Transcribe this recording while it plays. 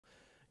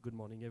Good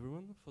morning,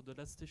 everyone. For the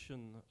last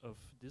session of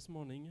this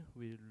morning,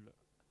 we'll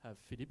have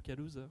Philipp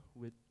Kaluza,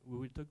 who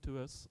will talk to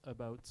us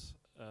about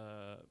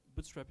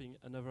bootstrapping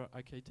another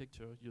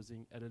architecture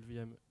using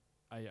llvm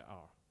IR.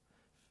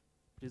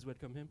 Please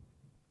welcome him.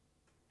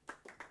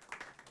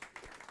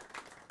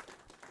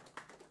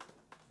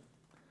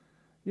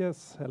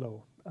 Yes,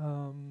 hello.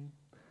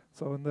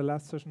 So in the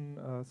last session,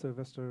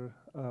 Sylvester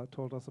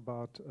told us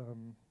about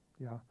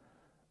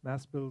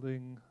mass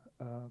building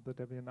the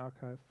Debian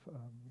archive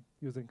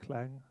using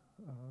Clang,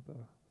 the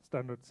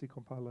standard C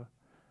compiler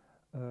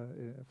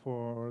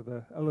for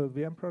the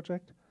llvm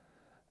project.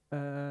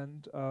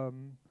 And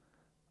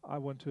I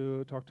want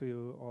to talk to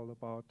you all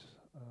about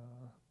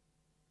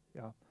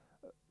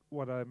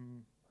what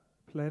I'm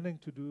planning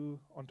to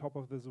do on top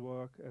of this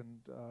work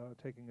and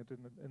taking it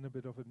in a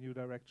bit of a new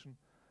direction.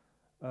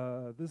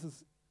 This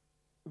is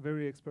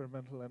very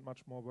experimental and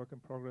much more work in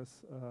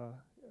progress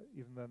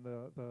even than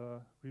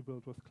the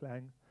rebuild with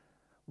Clang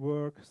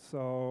work.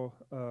 So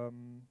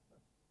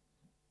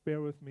bear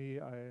with me.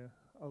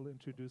 I'll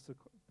introduce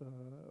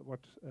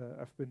what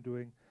I've been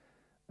doing,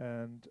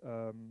 and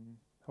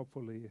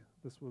hopefully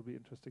this will be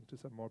interesting to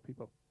some more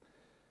people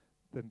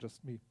than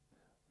just me.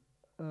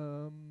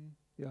 So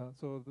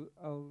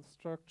I'll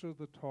structure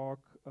the talk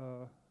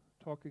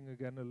talking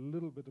again a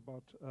little bit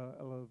about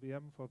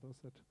llvm for those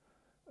that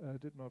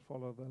did not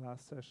follow the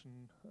last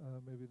session,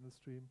 maybe in the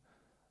stream.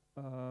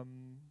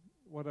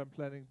 What I'm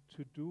planning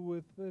to do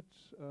with it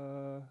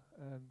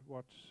and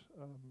what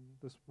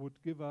this would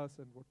give us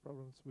and what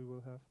problems we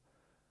will have.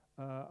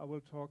 I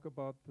will talk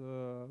about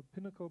the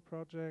Pinnacle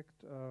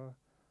project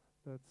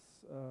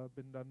that's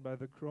been done by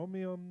the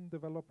Chromium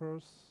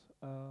developers.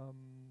 I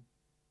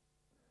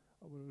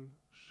will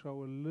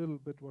show a little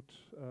bit what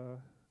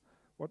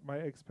my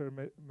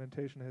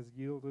experimentation has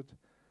yielded,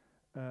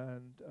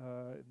 and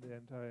in the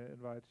end I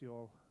invite you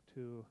all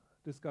to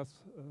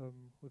discuss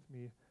with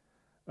me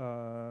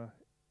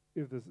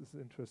if this is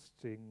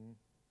interesting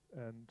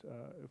and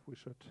if we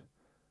should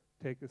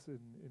take this in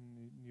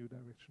new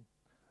direction.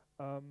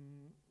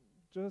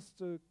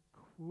 Just a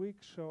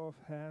quick show of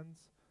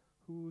hands,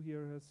 who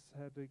here has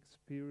had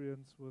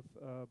experience with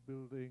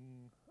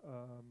building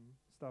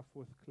stuff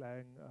with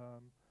Clang,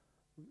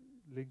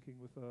 linking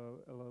with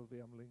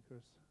llvm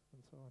linkers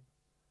and so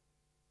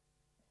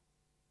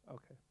on?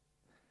 Okay.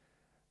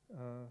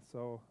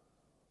 So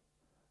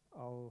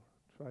I'll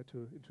try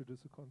to introduce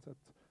the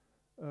concepts.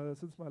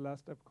 Since my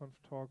last DebConf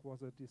talk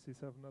was at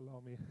DC7, allow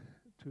me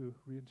to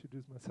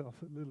reintroduce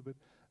myself a little bit.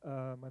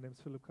 My name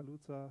is Philipp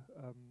Kaluza.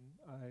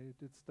 I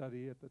did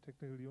study at the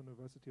Technical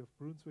University of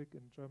Brunswick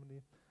in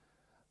Germany.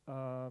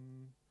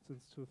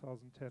 Since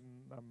 2010,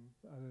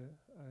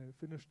 I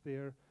finished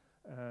there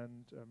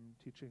and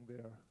teaching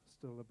there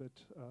still a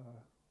bit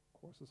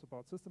courses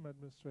about system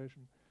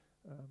administration,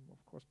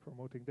 of course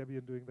promoting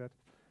Debian, doing that.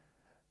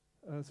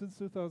 Since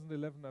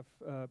 2011,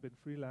 I've been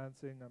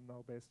freelancing. I'm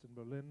now based in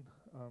Berlin.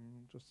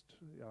 Just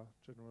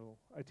general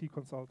IT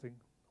consulting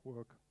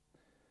work.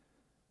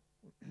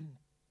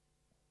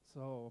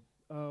 So,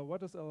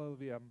 what is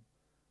llvm?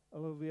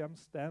 llvm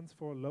stands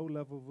for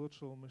low-level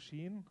virtual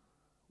machine,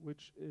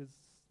 which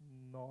is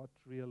not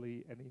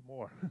really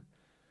anymore.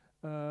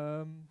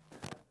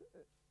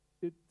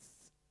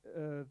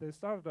 They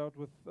started out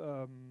with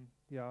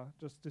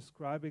just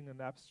describing an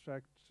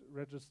abstract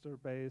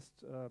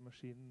register-based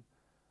machine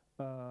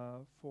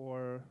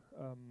for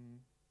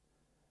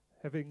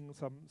having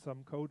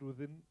some code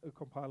within a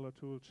compiler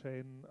tool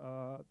chain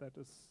that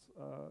is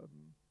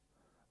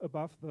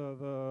above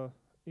the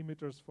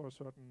emitters for a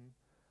certain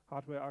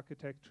hardware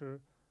architecture,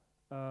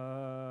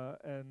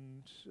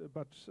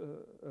 but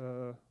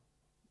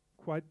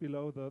quite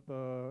below the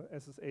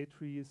SSA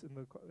trees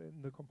in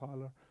the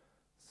compiler.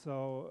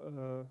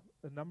 So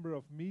a number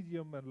of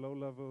medium and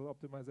low-level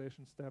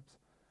optimization steps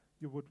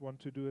you would want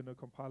to do in a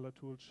compiler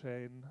tool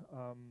chain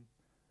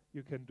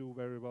you can do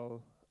very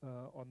well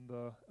on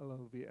the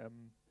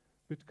llvm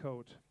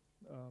bitcode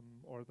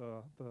or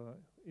the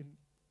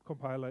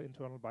compiler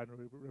internal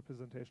binary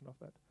representation of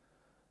that.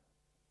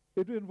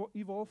 It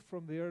evolved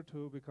from there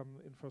to become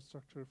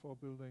infrastructure for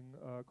building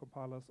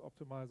compilers,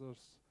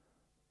 optimizers,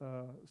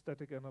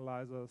 static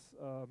analyzers.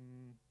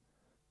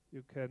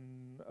 You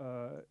can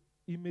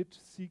emit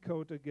C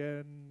code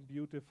again,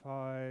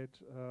 beautified,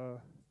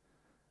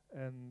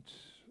 and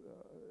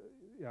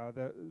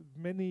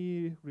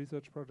many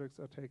research projects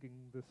are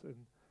taking this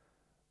in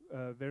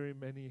very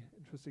many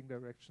interesting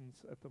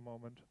directions at the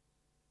moment.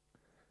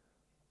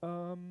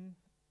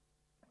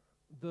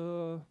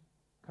 The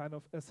kind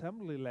of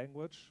assembly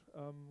language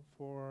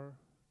for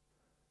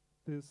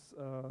this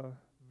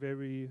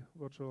very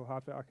virtual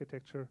hardware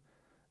architecture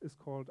is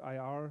called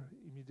IR,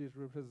 immediate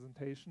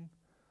representation.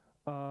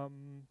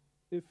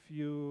 If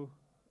you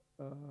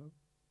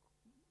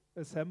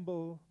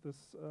assemble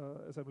this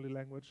assembly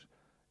language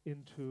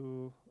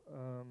into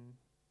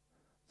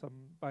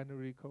some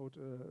binary code,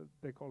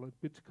 they call it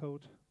bit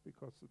code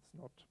because it's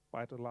not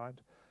byte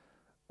aligned.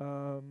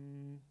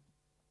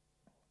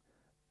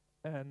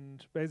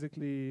 And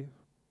basically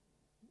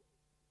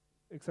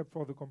except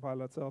for the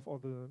compiler itself or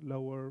the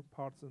lower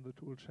parts in the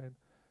toolchain,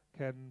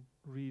 can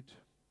read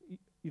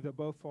either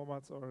both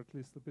formats or at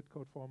least the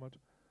bitcode format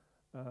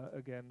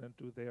again and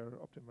do their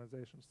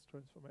optimizations,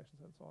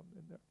 transformations, and so on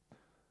in there.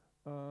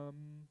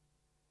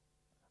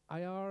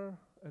 IR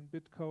and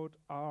bitcode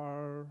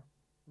are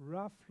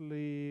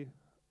roughly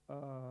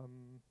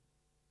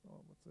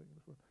what's the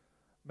English word?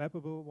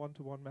 Mappable,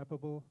 one-to-one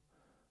mappable.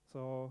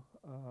 So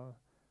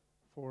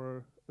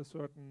for a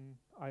certain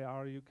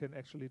IR, you can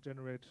actually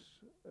generate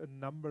a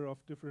number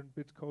of different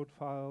bitcode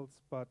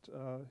files, but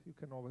you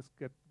can always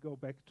go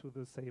back to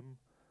the same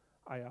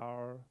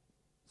IR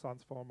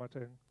sans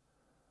formatting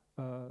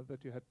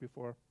that you had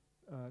before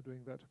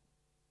doing that.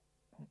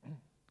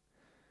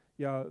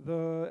 Yeah,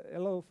 the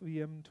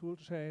llvm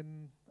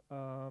toolchain,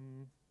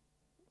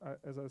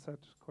 as I said,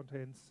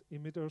 contains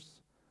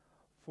emitters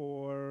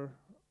for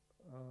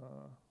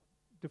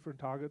different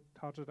target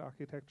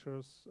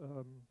architectures,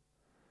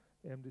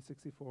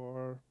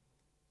 AMD64,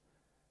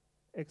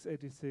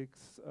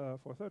 x86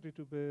 for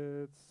 32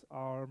 bits,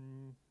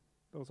 ARM.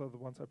 Those are the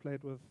ones I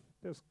played with.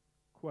 There's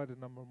quite a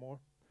number more.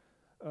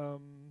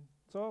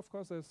 So of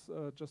course there's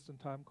a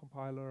just-in-time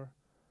compiler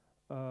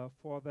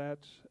for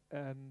that,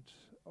 and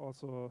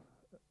also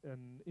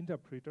an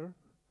interpreter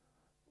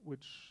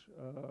which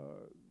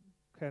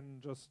can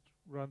just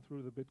run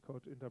through the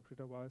bitcode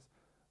interpreter-wise.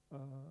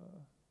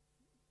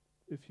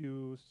 If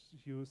you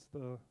use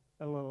the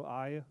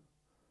LLI,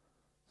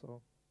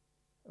 so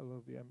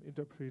llvm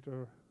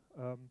interpreter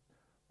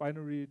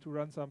binary to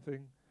run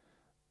something,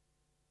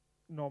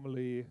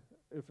 normally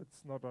if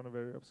it's not on a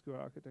very obscure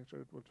architecture,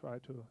 it will try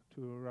to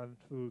run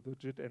through the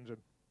JIT engine.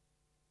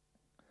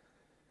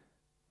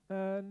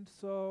 And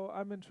so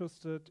I'm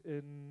interested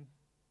in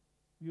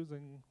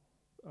using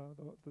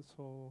this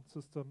whole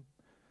system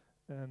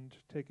and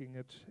taking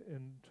it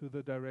into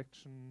the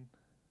direction,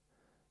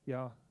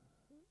 yeah,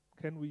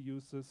 can we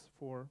use this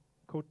for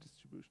code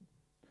distribution?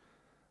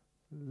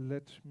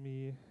 Let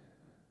me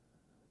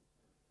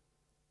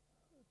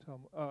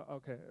tell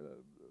okay,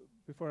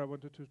 before I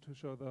wanted to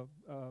show the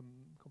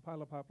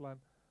compiler pipeline,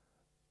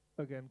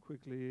 again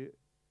quickly,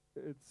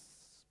 it's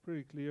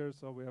pretty clear.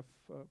 So we have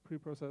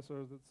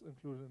preprocessor that's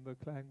included in the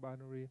Clang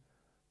binary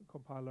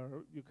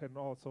compiler. You can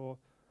also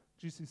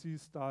GCC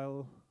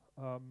style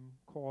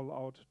call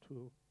out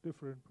to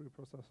different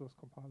preprocessors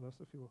compilers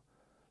if you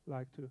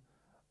like to.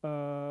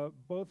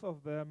 Both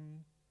of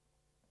them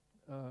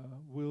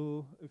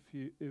will,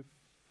 if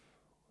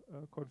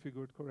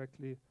configured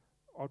correctly,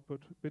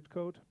 output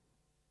bitcode,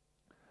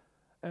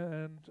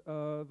 and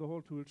the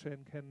whole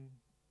toolchain can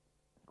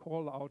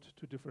call out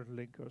to different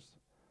linkers.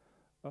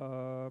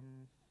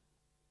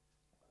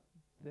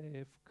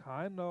 They've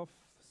kind of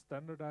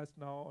standardized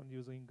now on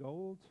using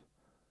Gold.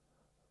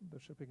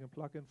 They're shipping a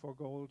plugin for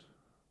Gold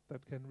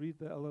that can read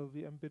the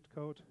llvm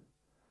bitcode.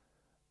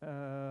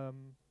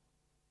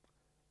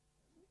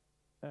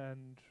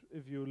 And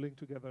if you link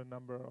together a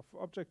number of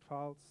object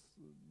files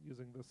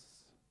using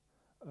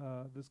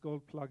this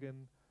Gold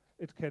plugin,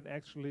 it can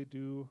actually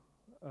do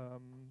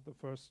the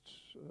first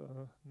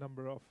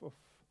number of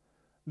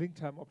link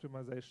time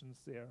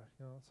optimizations there.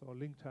 So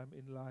link time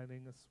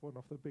inlining is one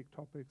of the big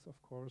topics,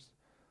 of course,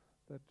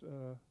 that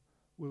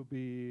will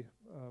be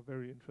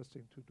very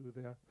interesting to do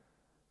there.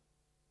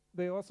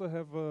 They also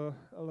have a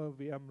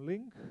llvm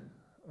link,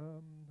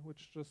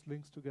 which just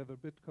links together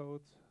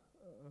bitcodes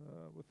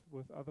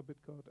with other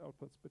bitcode,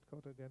 outputs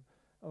bitcode again.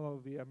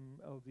 llvm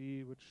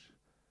LD, which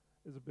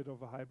is a bit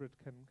of a hybrid,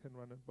 can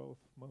run in both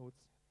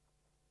modes.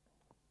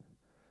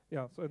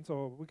 Yeah,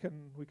 so we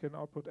can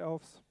output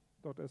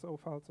elfs.so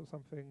files or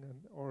something,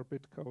 or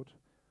bitcode,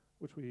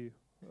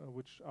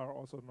 which are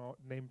also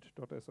named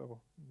 .so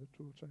in the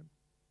toolchain.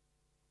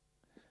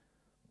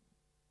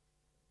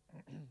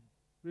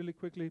 Really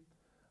quickly,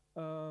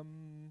 the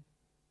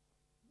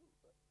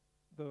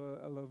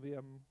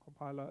llvm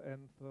compiler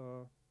and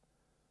the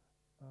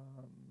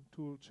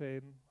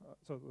toolchain,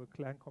 so the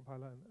Clang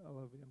compiler and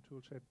llvm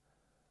toolchain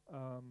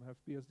have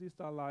BSD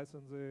style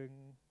licensing.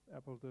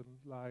 Apple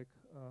didn't like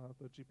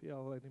the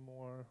GPL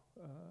anymore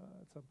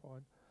at some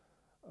point.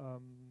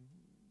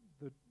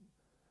 The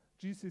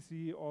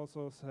GCC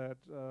also said,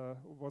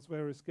 was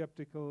very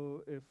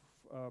skeptical if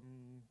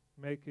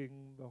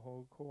making the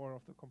whole core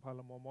of the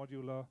compiler more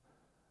modular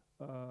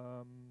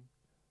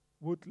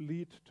would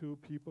lead to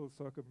people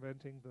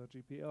circumventing the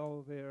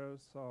GPL there.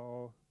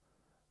 So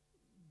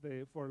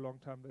they, for a long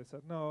time, they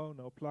said no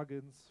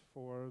plugins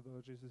for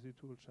the GCC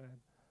toolchain.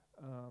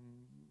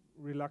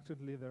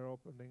 Reluctantly, they're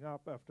opening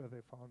up after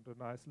they found a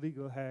nice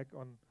legal hack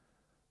on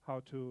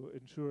how to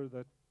ensure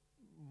that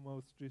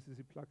most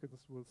GCC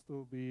plugins will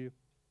still be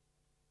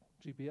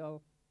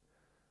GPL.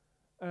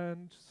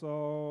 And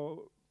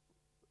so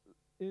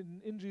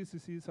in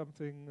GCC,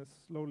 something is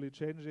slowly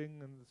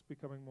changing and it's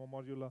becoming more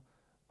modular,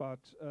 but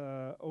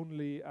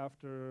only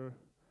after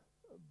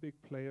big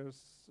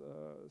players,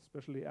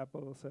 especially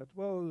Apple, said,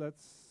 well,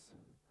 let's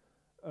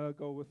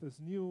go with this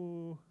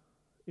new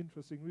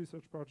interesting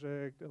research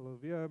project,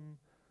 llvm,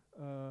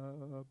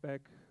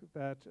 back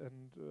that,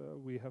 and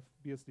we have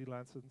BSD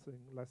licensing,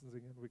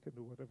 and we can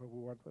do whatever we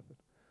want with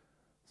it.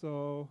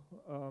 So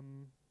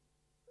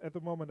at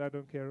the moment, I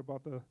don't care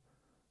about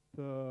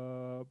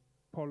the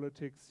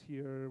politics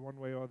here one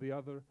way or the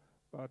other,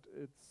 but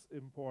it's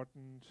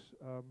important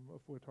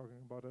if we're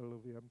talking about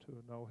llvm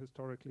to know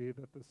historically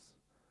that this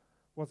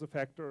was a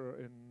factor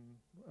in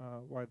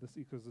why this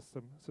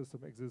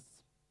system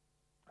exists.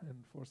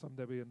 And for some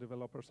Debian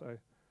developers, I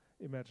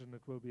imagine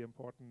it will be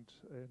important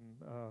in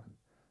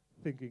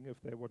thinking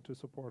if they want to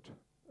support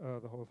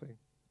the whole thing.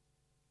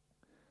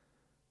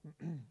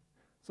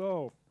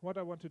 So, what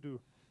I want to do.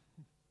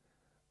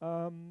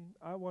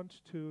 I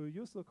want to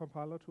use the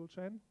compiler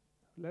toolchain,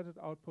 let it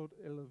output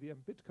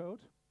llvm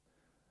bitcode,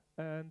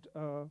 and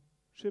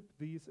ship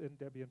these in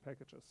Debian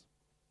packages.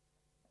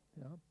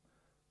 Yeah.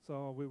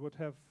 So we would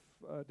have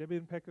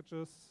Debian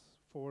packages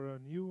for a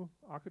new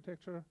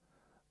architecture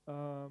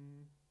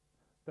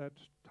that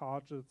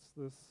targets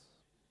this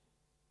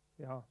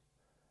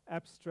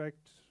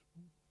abstract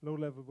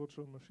low-level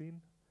virtual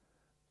machine.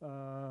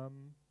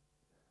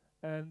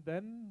 And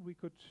then we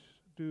could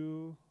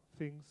do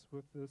things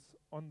with this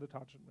on the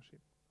target machine.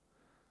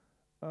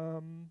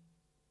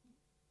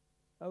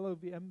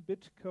 llvm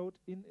bitcode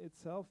in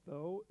itself,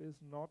 though,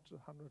 is not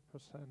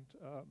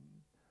 100%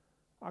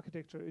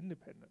 architecture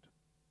independent.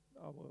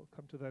 I will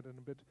come to that in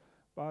a bit.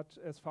 But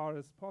as far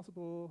as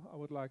possible, I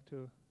would like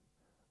to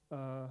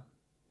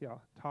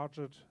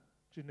target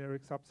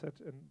generic subset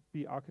and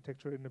be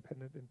architecture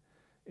independent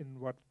in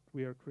what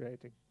we are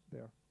creating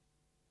there.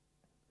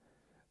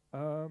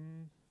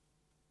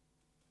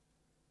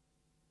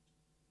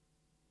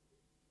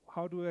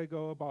 How do I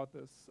go about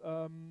this?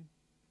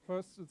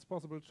 First, it's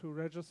possible to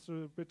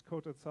register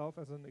bitcode itself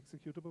as an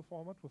executable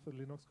format with the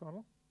Linux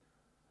kernel.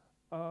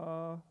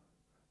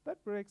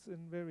 That breaks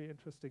in very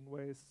interesting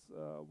ways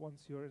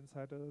once you're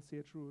inside a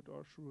chroot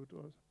or shroot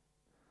or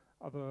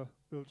other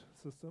build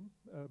system,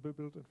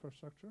 build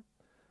infrastructure.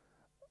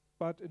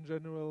 But in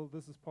general,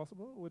 this is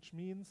possible, which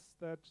means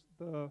that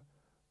the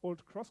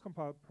old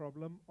cross-compile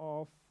problem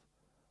of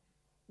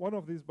one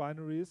of these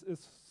binaries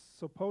is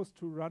supposed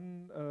to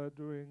run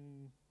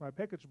during my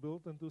package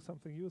build and do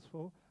something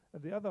useful,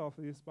 and the other of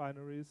these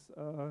binaries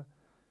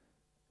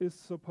is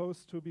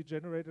supposed to be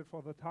generated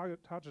for the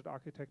target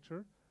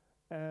architecture,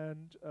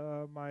 and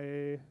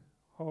my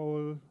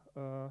whole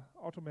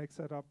automake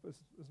setup is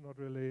not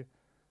really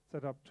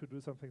set up to do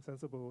something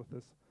sensible with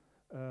this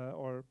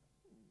or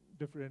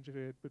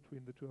differentiate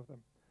between the two of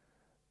them.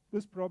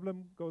 This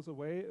problem goes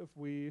away if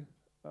we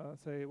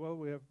say, well,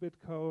 we have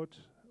bitcode,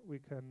 we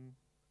can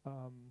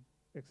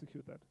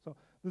execute that. So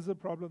this is a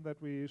problem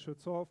that we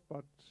should solve,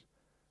 but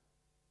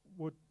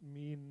would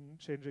mean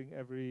changing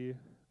every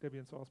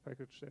Debian source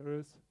package there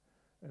is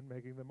and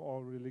making them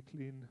all really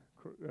clean,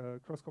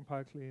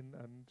 cross-compile clean,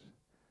 and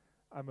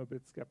I'm a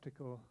bit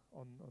skeptical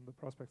on the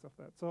prospects of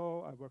that.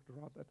 So I worked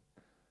around that.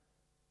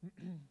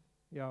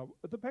 Yeah,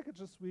 the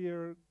packages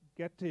we're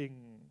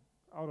getting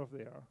out of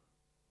there,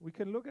 we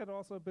can look at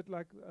also a bit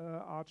like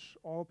Arch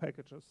all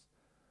packages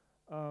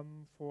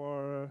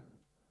for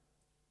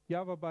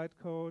Java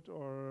bytecode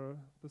or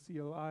the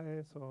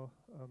CLI, so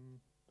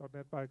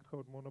 .NET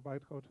bytecode, Mono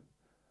bytecode.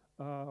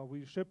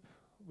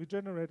 We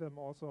generate them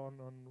also on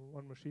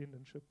one machine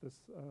and ship this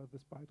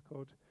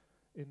bytecode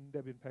in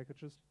Debian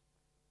packages.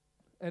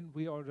 And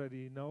we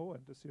already know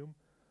and assume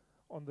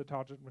on the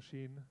target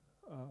machine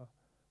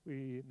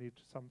we need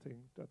something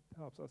that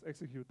helps us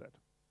execute that.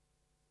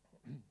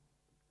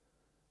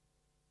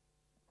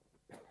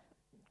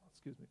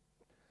 Excuse me.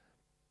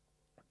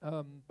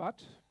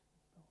 But,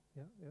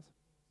 yeah, yes.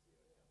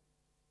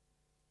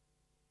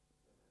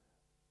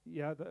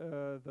 Yeah,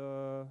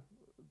 the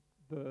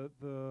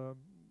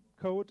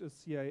code is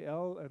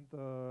CAL and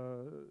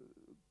the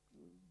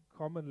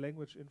common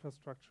language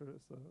infrastructure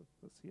is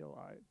the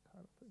CLI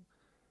kind of thing.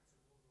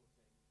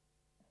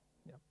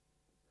 Yeah.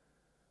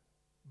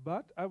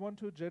 But I want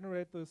to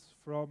generate this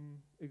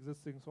from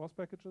existing source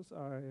packages.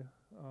 I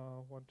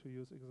want to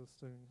use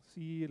existing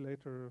C,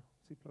 later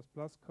C++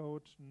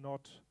 code,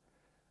 not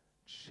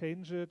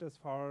change it as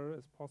far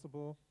as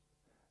possible.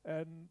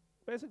 And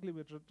basically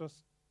we're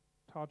just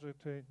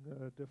targeting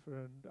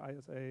different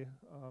ISA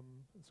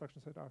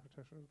instruction set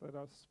architecture that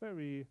are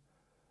very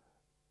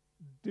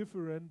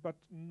different, but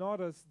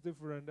not as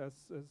different as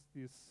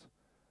these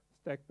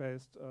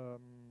stack-based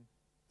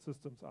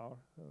systems are,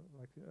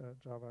 like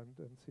Java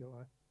and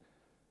CLI.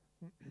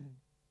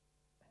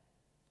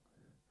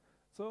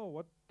 So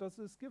what does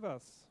this give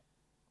us?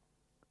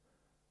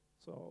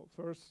 So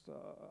first,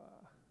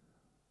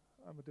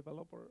 I'm a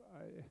developer.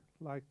 I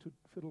like to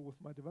fiddle with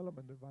my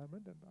development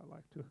environment, and I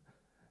like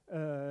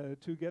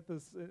to get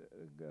this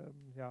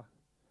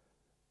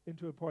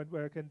into a point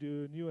where I can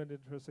do new and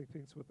interesting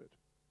things with it.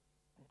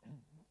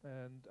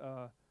 And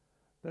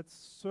that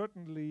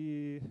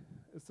certainly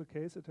is the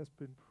case. It has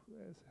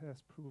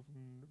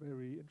proven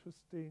very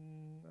interesting,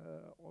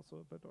 also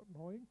a bit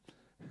annoying.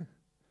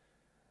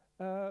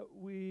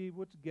 We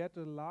would get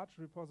a large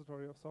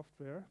repository of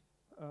software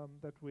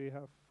that we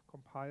have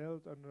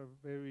compiled under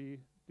very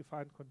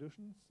defined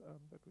conditions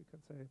that we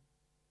can say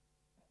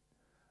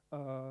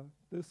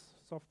this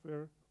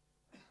software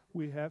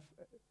we have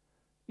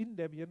in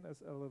Debian as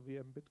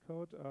llvm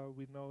bitcode.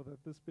 We know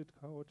that this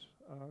bitcode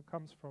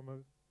comes from a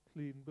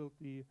clean build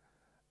D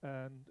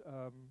and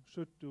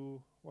should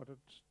do what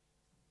it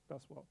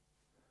does well.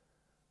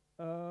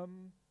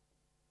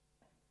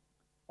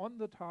 On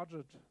the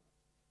target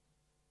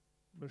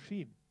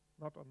machine,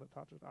 not on the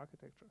target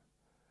architecture,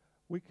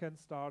 we can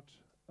start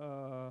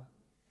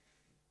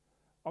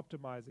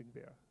optimizing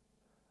there.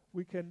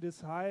 We can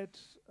decide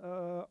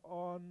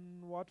on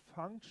what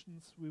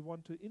functions we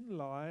want to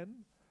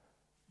inline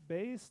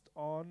based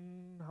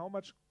on how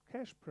much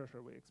cache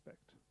pressure we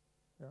expect.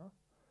 Yeah.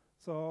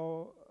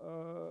 So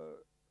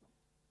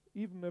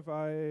even if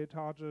I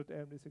target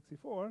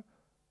AMD64,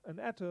 an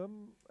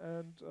Atom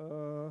and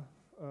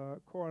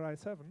Core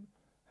i7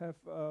 have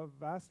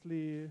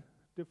vastly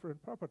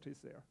different properties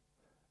there.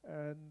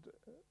 And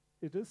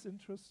it is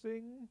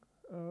interesting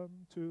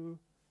to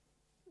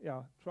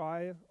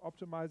try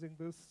optimizing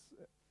this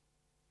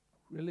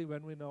really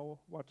when we know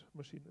what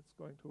machine it's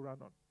going to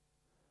run on.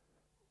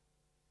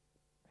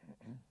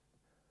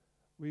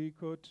 We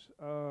could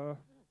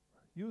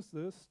use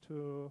this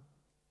to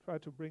try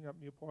to bring up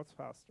new ports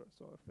faster.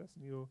 So if there's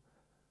new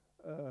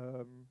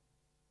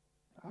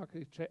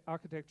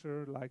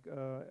architecture like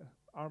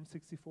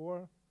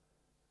ARM64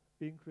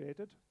 being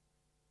created,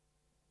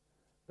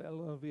 the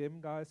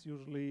llvm guys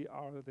usually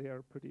are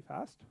there pretty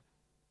fast.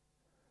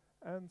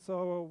 And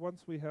so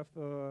once we have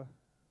the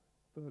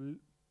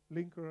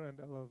linker and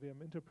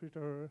llvm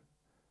interpreter,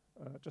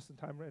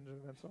 just-in-time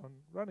engine and so on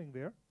running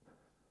there,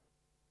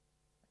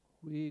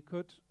 we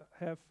could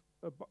have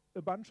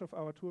a bunch of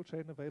our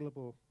toolchain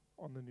available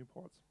on the new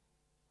ports.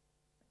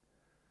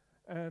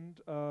 And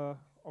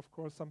of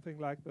course, something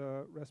like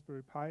the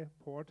Raspberry Pi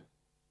port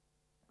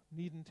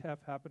needn't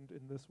have happened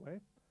in this way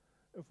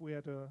if we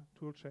had a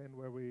toolchain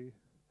where we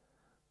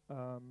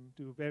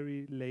do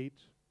very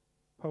late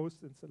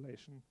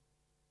post-installation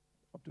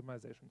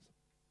optimizations.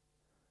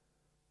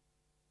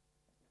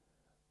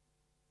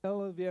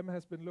 llvm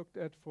has been looked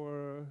at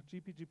for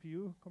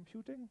GPGPU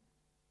computing.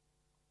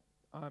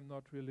 I'm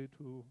not really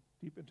too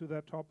deep into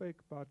that topic,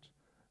 but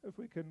if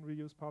we can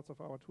reuse parts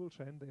of our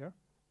toolchain there,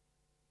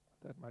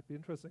 that might be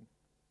interesting.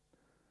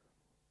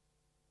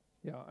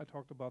 Yeah, I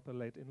talked about the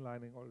late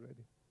inlining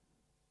already.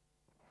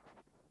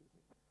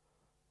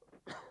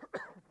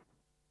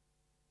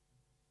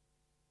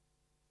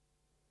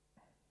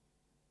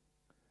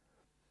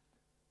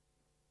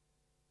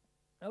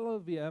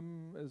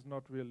 llvm is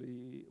not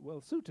really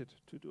well suited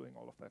to doing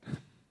all of that.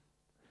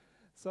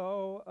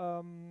 So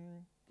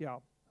yeah,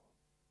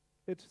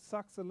 it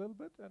sucks a little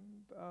bit,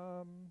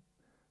 and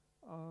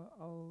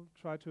I'll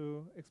try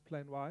to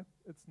explain why.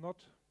 It's not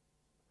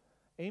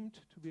aimed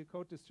to be a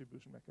code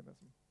distribution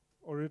mechanism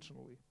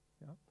originally.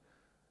 Yeah,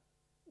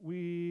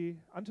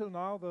 until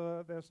now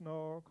there's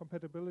no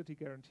compatibility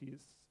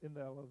guarantees in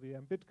the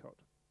llvm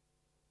bitcode.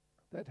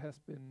 That has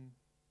been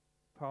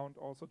found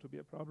also to be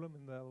a problem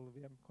in the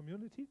llvm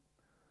community.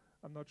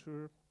 I'm not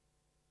sure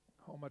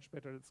how much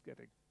better it's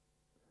getting.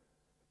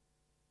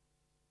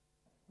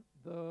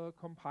 The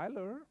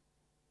compiler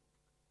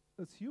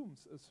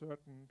assumes a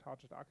certain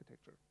target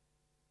architecture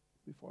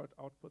before it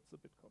outputs the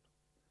bitcode.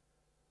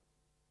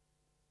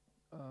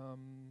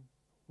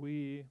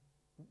 We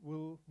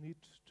will need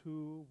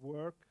to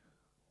work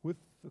with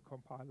the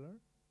compiler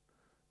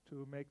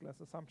to make less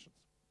assumptions.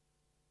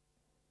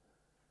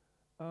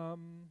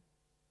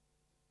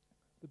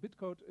 The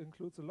bitcode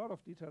includes a lot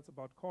of details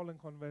about calling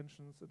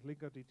conventions and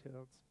linker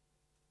details.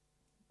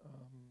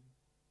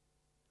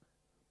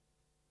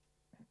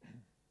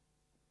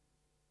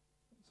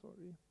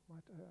 Sorry,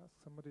 might I ask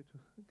somebody to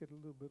get a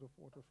little bit of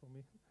water for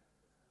me?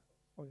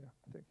 Oh yeah,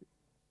 thank you.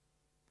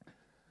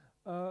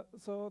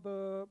 So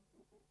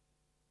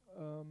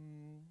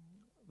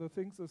the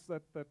things is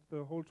that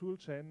the whole tool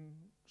chain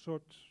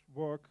should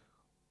work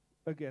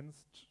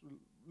against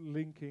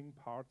linking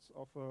parts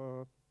of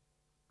a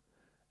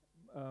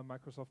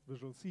Microsoft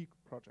Visual C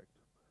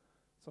project.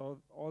 So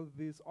all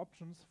these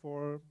options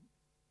for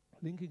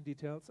linking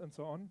details and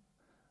so on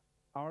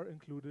are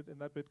included in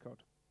that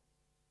bitcode.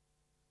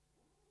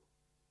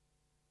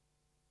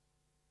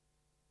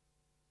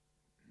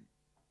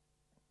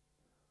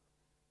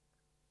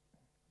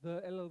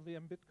 The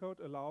llvm bitcode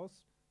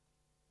allows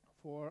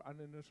for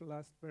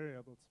uninitialized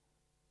variables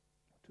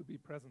to be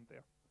present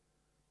there,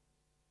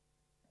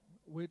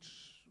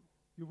 which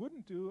you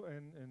wouldn't do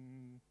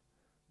in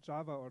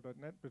Java or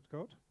 .NET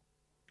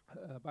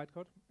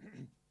bytecode.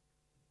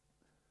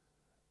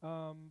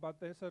 But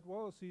they said,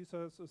 well,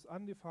 CSS is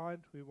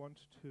undefined. We want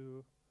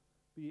to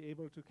be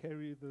able to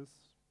carry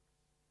this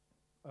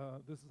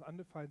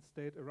undefined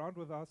state around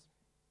with us.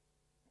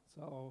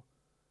 So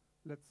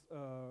let's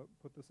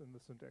put this in the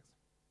syntax.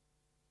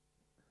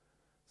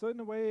 So in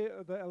a way,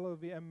 the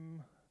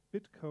llvm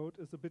bitcode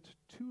is a bit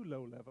too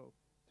low level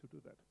to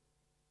do that.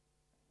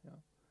 Yeah.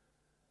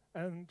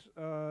 And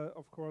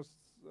of course,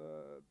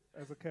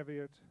 as a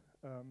caveat,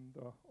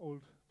 the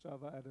old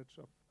Java adage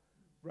of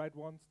write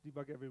once,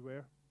 debug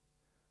everywhere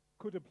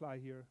could apply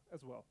here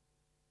as well.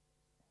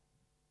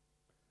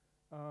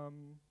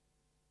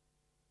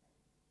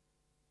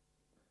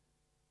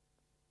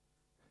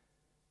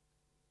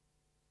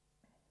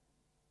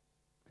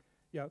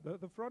 Yeah,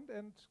 the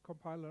front-end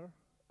compiler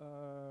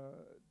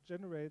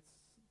generates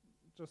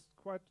just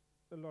quite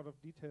a lot of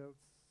details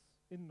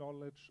in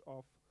knowledge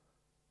of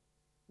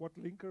what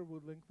linker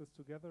will link this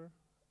together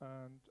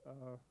and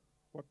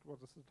what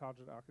is the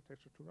target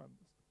architecture to run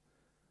this.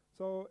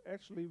 So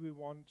actually we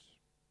want,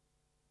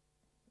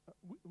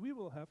 we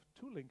will have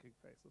two linking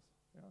phases.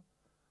 Yeah?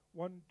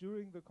 One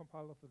during the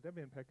compile of the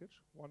Debian package,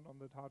 one on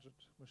the target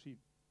machine.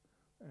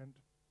 And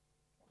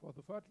for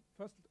the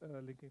first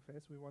linking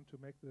phase, we want to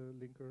make the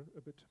linker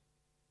a bit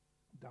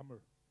dumber.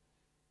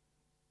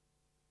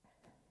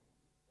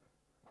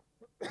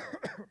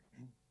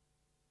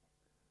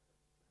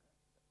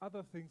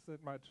 Other things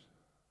that might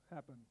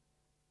happen.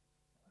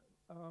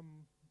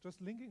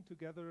 Just linking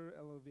together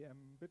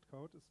llvm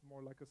bitcode is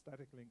more like a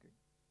static linking.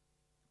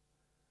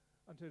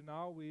 Until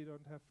now, we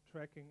don't have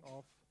tracking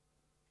of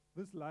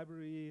this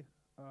library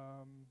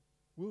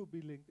will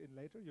be linked in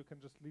later. You can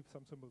just leave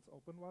some symbols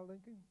open while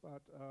linking,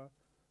 but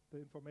the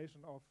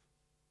information of,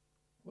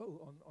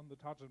 well, on the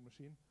target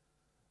machine,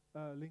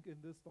 link in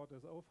this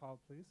 .so file,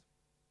 please.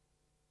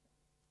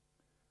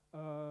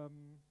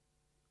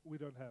 We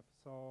don't have.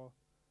 So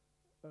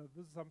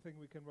this is something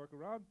we can work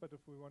around, but if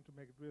we want to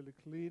make it really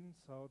clean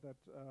so that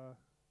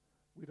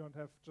we don't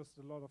have just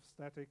a lot of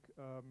static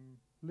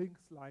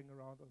links lying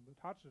around on the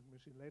target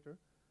machine later,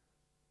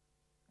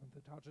 and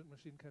the target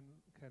machine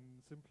can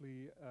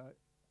simply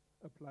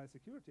apply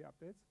security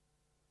updates,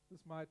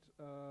 this might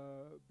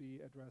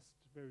be addressed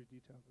very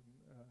detailed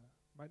and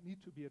might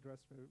need to be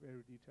addressed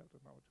very detailed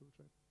in our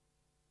toolchain.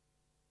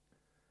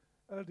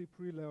 LD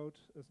preload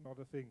is not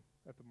a thing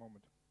at the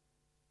moment.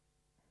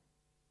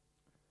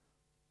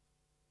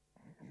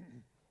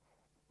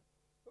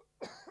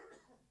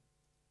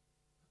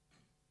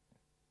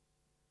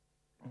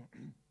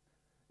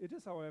 It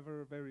is,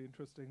 however, very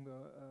interesting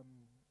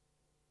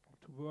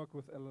to work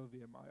with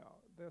llvm IR.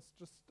 There's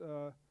just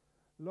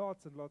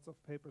lots and lots of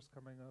papers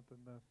coming up in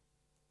the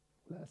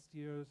last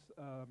years,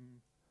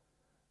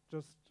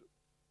 just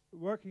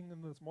working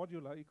in this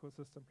modular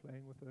ecosystem,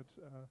 playing with it,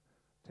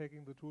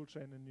 taking the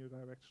toolchain in new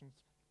directions.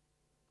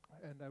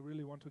 And I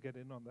really want to get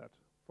in on that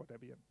for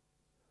Debian.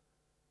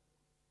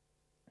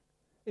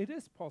 It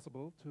is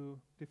possible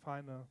to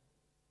define a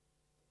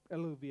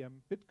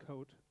llvm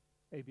bitcode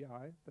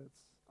ABI that's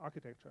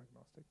architecture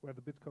agnostic, where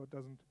the bitcode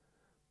doesn't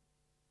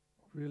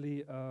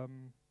really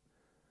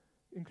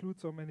include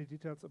so many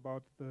details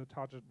about the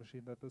target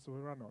machine that this will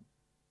run on.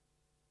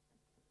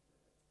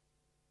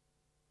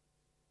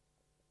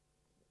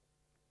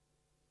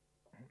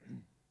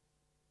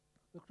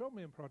 The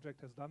Chromium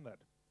project has done that.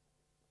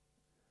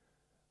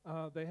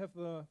 They have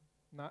the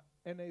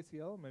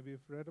NACL, maybe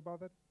you've read about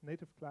that,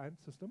 native client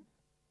system,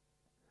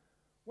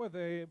 where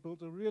they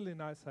built a really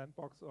nice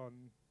sandbox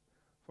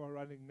for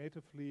running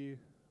natively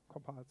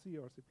compiled C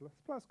or C++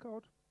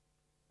 code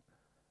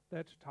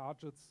that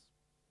targets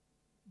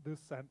this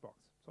sandbox.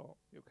 So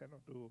you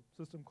cannot do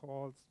system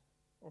calls,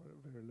 or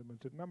a very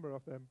limited number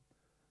of them.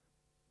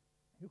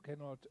 You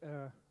cannot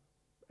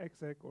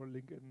exec or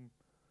link in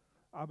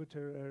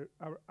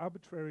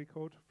arbitrary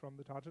code from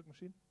the target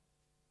machine.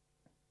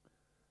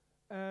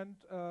 And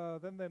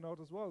then they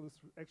notice, well, this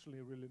is actually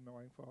really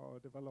annoying for our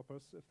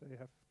developers if they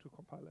have to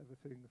compile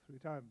everything 3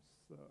 times.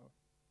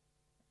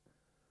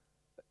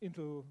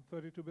 Into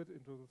 32-bit,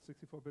 into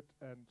 64-bit,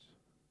 and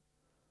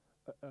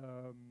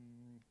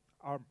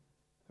ARM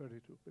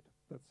 32-bit.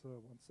 That's the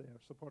ones they are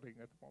supporting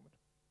at the moment.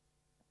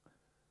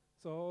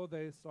 So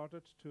they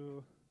started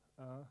to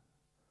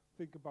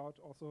think about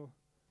also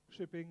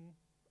shipping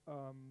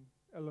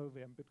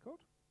llvm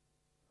bitcode,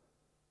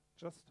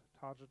 just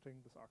targeting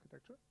this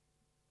architecture.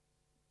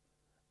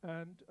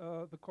 And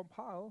the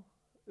compile,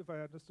 if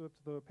I understood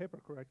the paper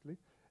correctly,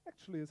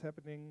 actually is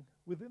happening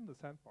within the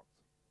sandbox,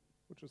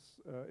 which is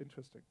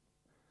interesting.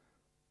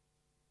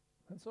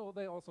 And so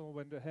they also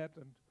went ahead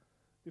and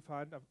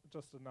defined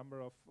just a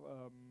number of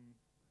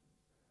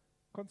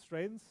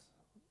constraints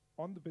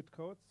on the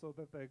bitcode so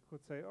that they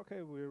could say,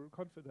 okay, we're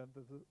confident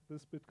that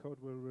this bitcode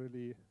will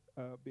really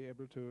be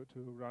able to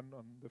run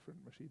on different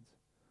machines.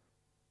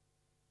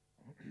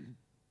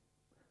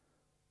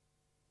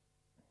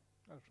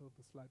 I'll show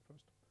the slide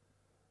first.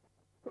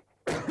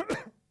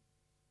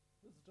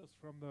 This is just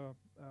from the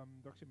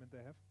document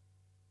they have.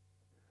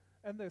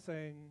 And they're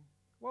saying,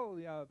 well,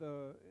 yeah,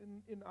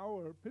 in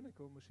our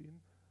Pinnacle machine,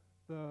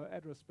 the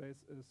address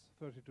space is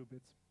 32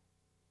 bits.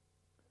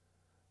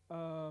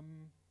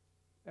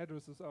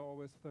 Addresses are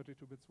always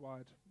 32 bits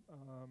wide.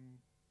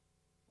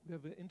 We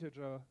have an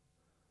integer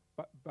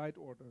byte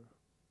order,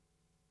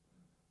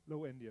 low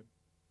endian.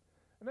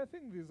 And I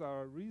think these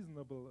are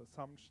reasonable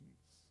assumptions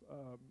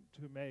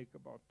to make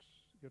about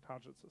your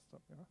target system.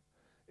 Yeah?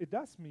 It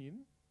does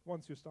mean,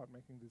 once you start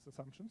making these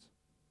assumptions,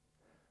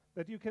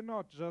 that you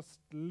cannot just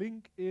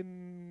link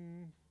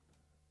in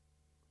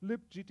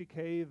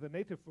libgtk, the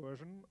native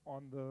version,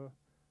 on the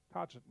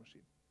target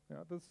machine.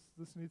 Yeah,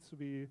 this needs to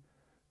be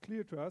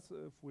clear to us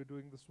if we're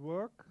doing this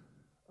work.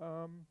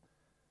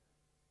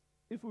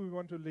 If we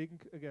want to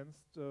link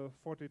against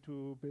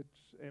 42-bit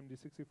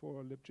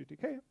AMD64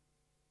 libGTK,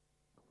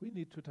 we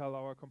need to tell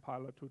our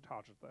compiler to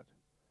target that.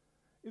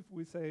 If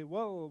we say,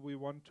 well, we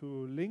want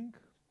to link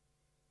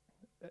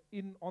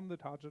on the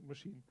target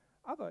machine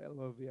other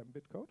llvm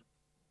bit code,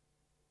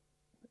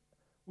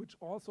 which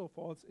also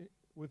falls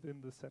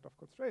within the set of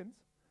constraints,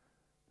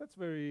 that's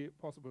very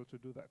possible to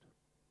do that.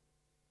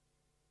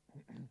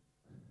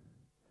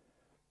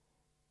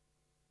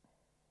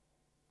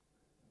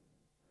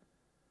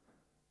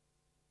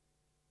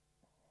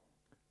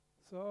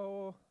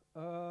 So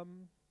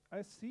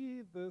I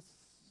see this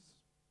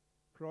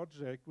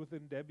project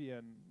within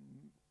Debian,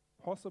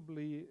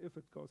 possibly, if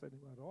it goes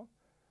anywhere at all,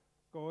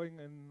 going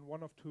in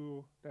one of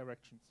two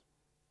directions.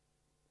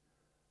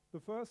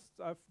 The first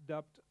I've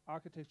dubbed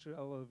architecture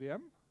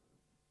llvm,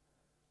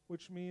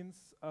 which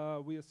means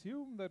we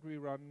assume that we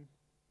run,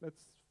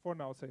 let's for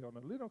now say on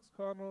a Linux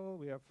kernel,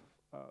 we have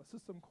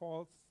system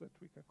calls that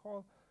we can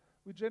call.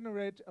 We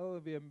generate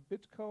llvm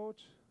bit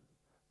code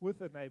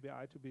with an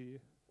ABI to be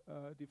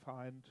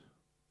defined,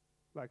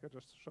 like I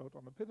just showed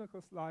on the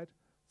Pinnacle slide,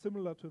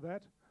 similar to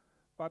that,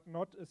 but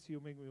not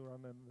assuming we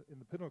run in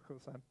the Pinnacle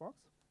sandbox.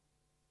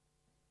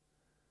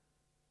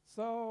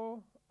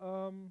 So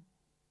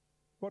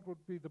what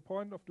would be the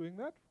point of doing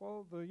that?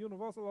 Well, the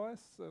universal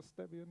OS,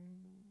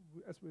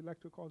 as we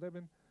like to call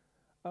Debian,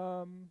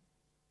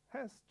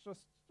 has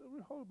just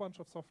a whole bunch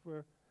of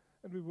software,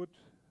 and we would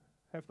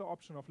have the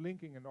option of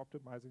linking and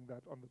optimizing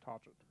that on the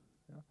target.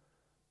 Yeah?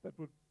 That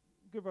would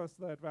give us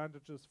the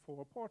advantages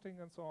for porting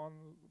and so on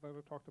that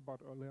I talked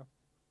about earlier.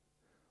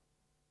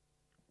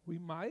 We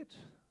might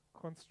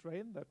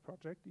constrain that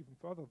project even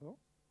further, though.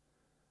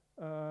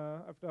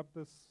 I've dubbed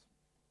this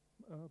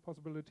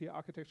possibility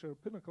architecture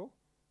Pinnacle,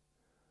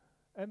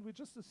 and we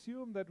just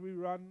assume that we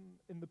run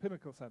in the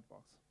Pinnacle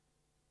sandbox.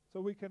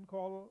 So we can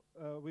call,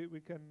 we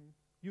can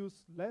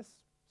use less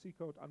C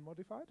code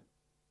unmodified.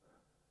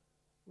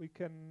 We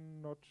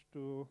cannot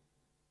do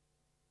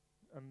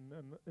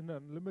an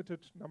unlimited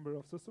number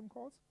of system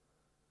calls.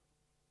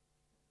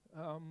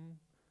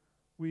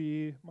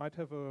 We might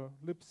have a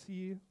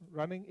libc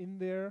running in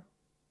there,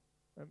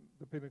 and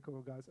the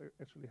Pinnacle guys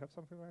actually have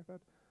something like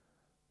that,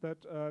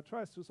 that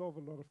tries to solve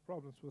a lot of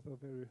problems with a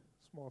very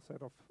small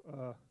set of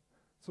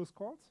sys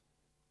calls.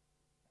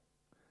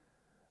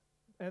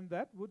 And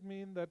that would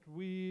mean that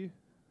we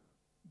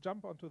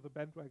jump onto the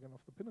bandwagon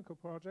of the Pinnacle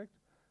project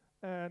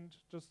and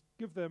just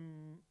give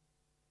them,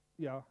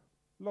 yeah,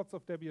 lots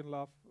of Debian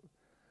love,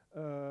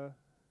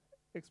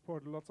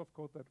 export lots of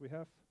code that we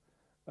have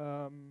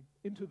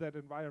into that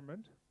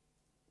environment.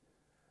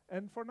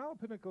 And for now,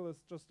 Pinnacle is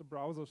just a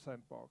browser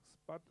sandbox,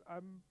 but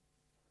I'm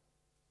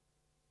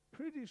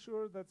pretty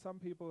sure that some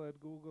people at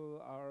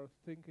Google are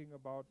thinking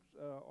about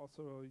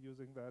also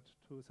using that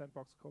to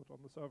sandbox code on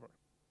the server.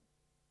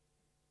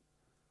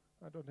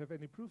 I don't have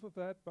any proof of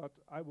that, but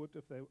I would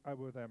if I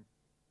were them.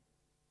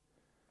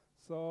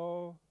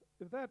 So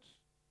if that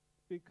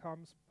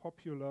becomes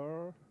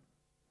popular,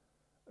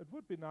 it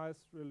would be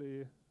nice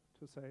really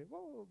to say,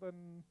 well,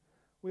 then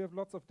we have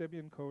lots of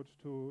Debian code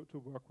to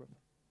work with.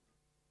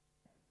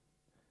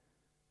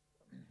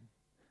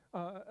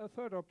 A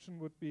third option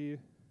would be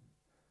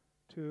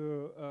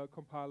to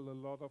compile a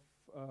lot of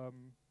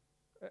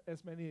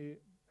as many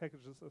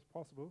packages as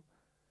possible,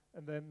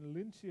 and then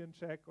Lynchian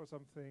check or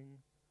something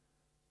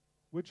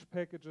which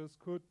packages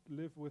could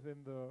live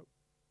within the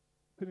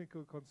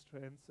Pinnacle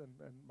constraints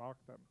and mark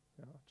them,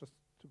 yeah, just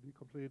to be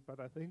complete. But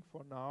I think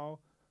for now,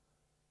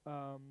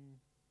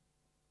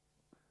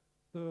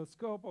 the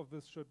scope of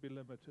this should be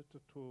limited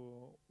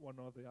to one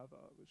or the other.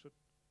 We should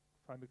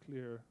find a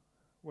clear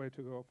way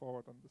to go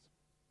forward on this.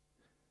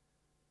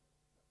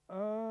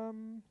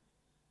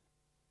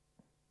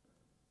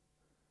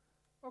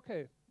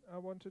 Okay, I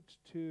wanted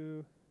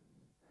to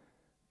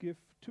give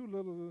two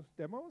little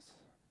demos.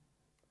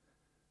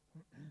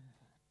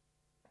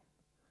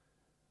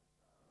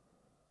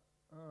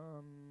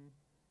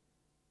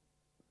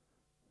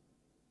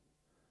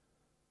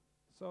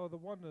 So the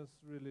one is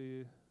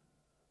really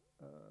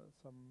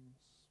some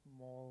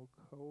small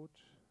code,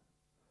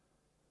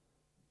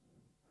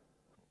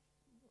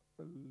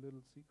 a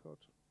little C code.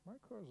 My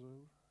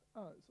cursor,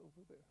 it's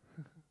over there.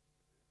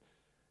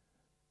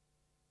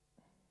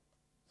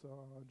 So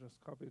I just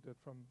copied it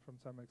from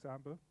some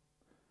example.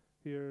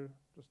 Here,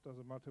 just does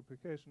a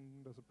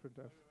multiplication, does a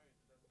printf.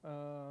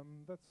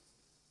 That's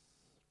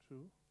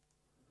true.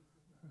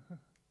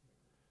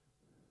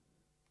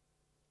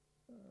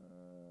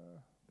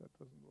 That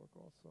doesn't work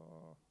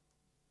also.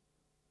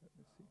 Let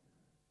me see.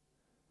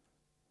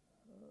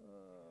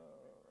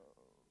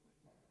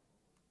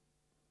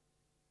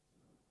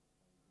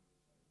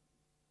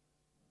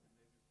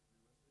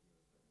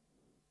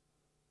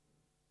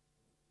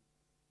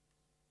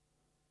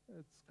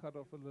 It's cut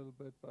off a little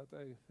bit, but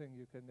I think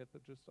you can get the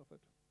gist of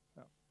it.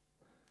 Yeah.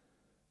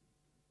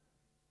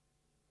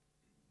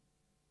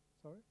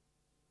 Sorry?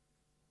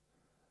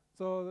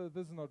 So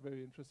this is not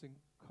very interesting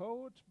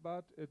code,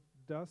 but it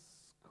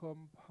does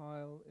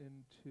compile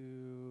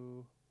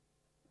into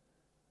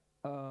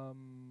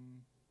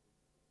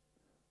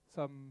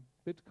some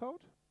bit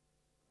code.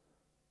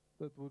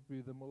 That would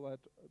be the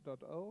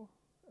mullad.o,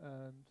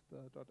 and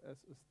the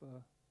 .s is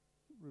the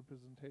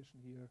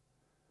representation here.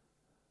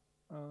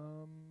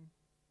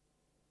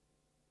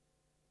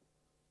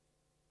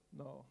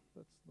 No,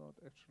 that's not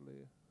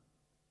actually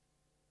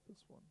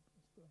this one.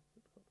 Is the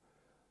bit code.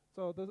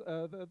 So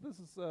this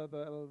is the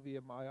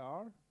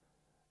llvm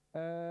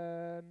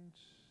and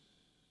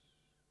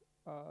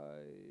I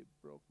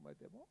broke my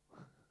demo.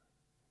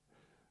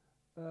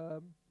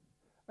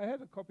 I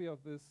had a copy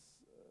of this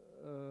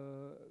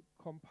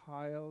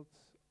compiled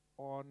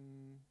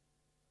on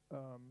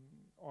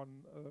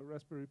a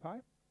Raspberry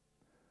Pi,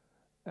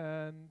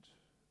 and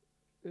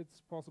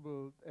it's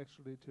possible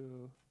actually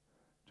to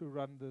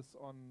run this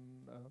on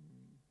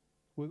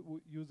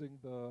using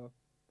the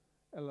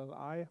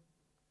LLI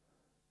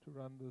to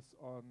run this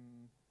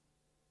on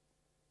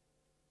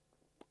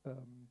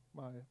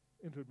my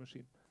Intel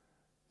machine.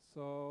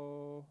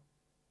 So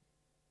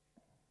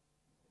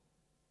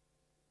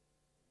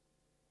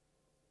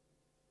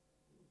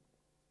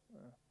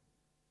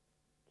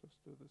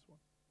just do this one.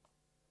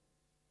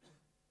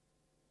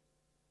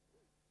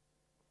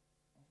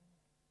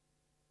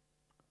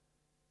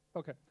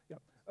 Okay, yeah.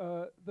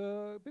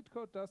 The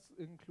bitcode does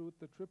include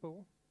the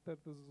triple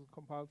that this is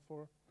compiled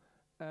for,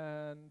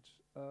 and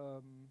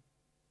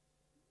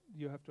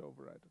you have to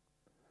override it.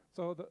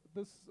 So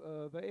the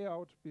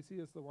AOut BC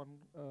is the one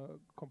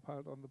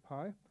compiled on the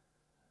Pi,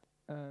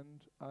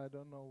 and I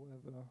don't know where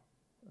the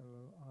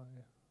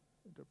LLI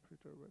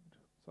interpreter went.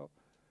 So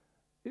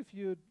if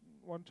you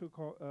want to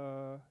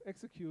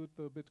execute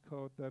the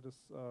bitcode that is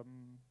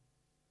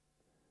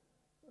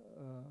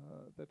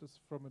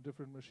from a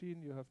different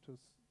machine, you have to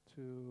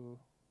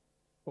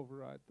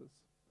override this.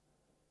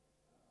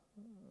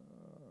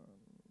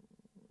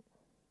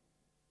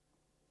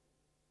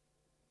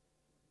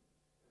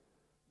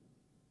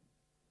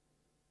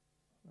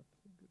 I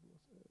think it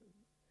was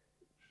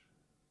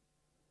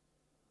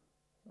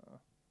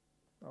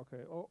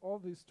okay. All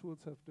these tools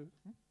have to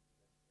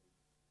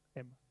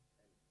M.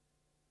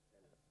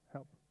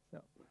 Help. Yeah.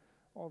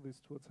 All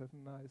these tools have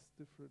nice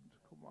different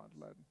command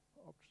line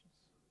options.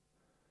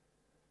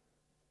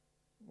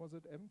 Was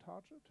it M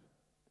target?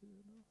 Do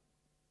you know?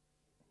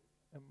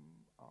 M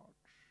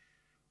arch.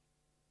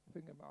 I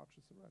think M arch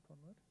is the right one,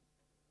 right?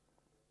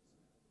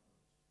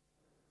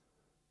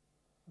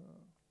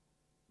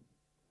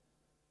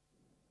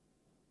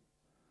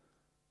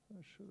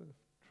 I should have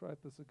tried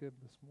this again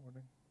this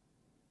morning.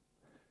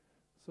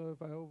 So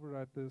if I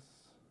override this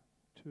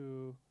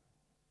to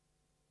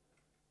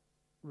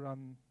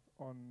run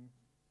on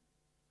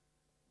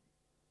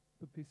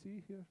the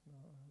PC here, no,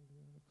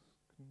 Linux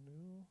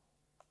GNU.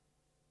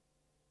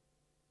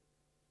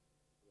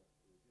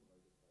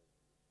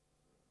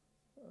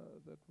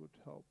 That would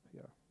help,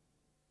 yeah.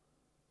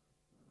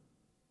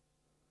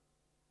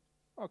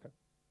 Okay,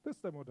 this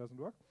demo doesn't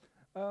work.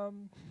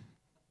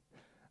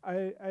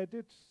 I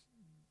did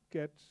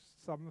get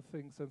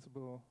something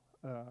sensible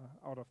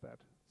out of that.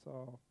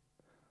 So,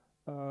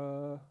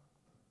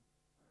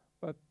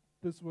 but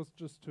this was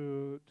just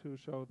to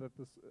show that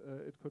this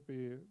it could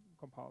be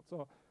compiled.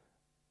 So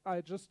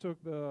I just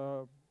took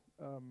the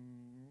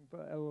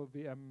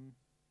llvm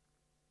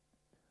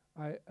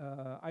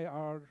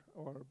IR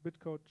or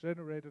bitcode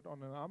generated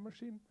on an ARM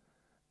machine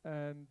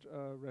and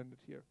ran it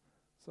here.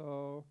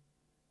 So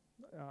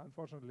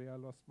unfortunately, I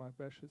lost my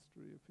bash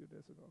history a few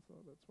days ago, so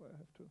that's why I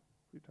have to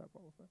retype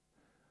all of that.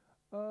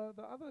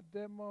 The other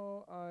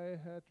demo I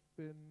had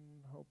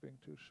been hoping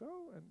to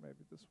show, and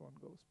maybe this one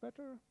goes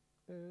better,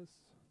 is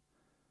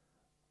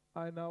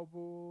I now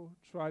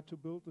try to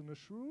build in a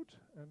shroud,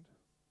 and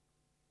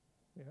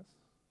yes,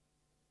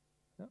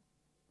 yeah.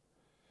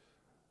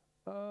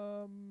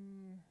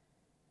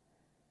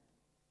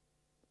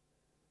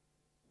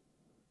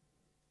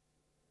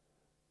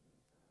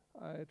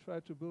 I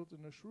tried to build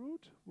in a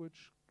shroud,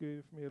 which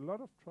gave me a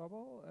lot of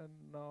trouble,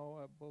 and now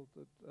I built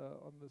it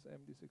on this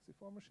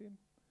AMD64 machine.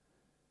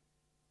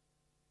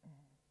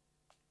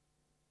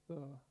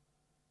 The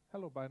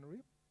hello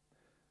binary.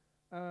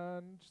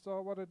 And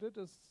so what I did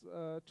is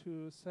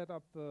to set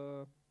up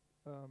the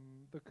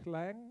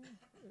Clang,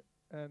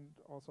 and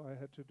also I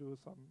had to do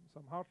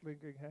some hard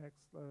linking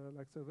hacks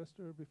like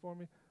Sylvester before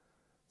me.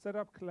 Set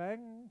up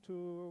Clang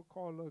to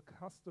call a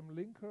custom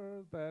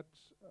linker that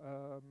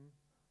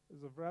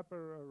is a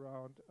wrapper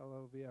around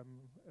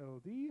llvm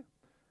LD,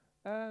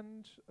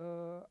 and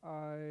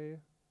I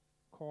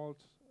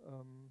called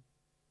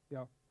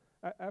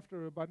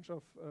after a bunch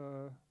of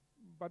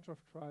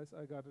tries,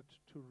 I got it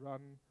to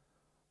run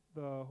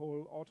the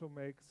whole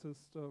automake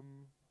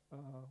system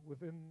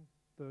within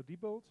the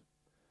debuild,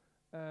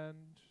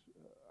 and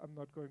I'm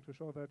not going to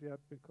show that yet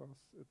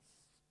because it's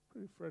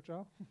pretty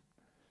fragile.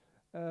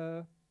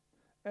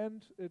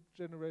 And it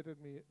generated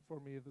for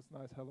me this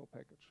nice hello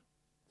package.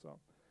 So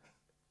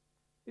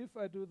if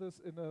I do this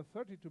in a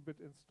 32-bit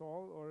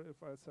install, or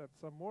if I set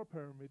some more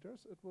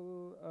parameters, it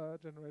will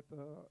generate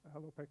the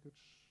hello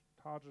package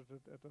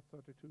targeted at a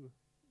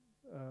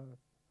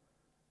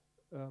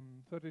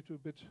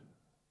 32-bit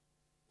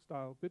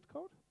style bit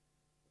code.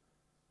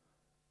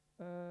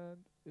 And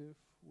if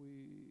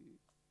we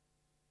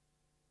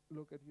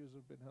look at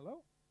user bin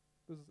hello,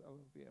 this is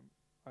llvm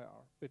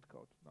IR bit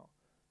code now.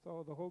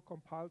 So the whole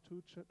compile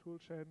tool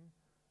chain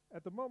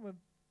at the moment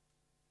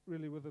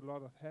really with a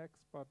lot of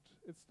hacks, but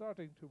it's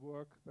starting to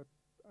work that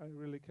I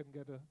really can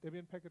get a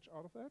Debian package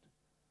out of that.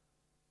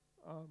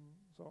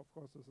 So of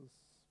course this is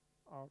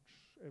Arch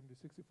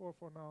AMD64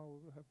 for now.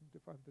 We haven't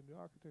defined the new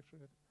architecture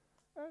yet.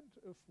 And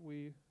if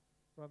we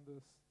run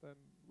this, then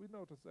we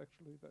notice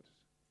actually that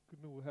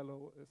GNU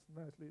Hello is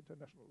nicely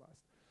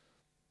internationalized.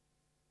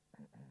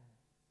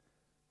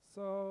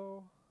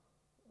 So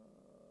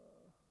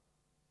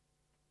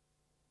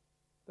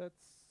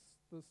that's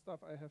the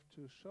stuff I have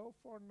to show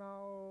for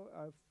now.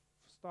 I've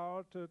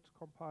started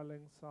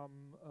compiling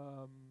some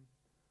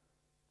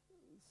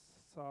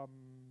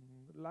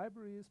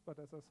libraries, but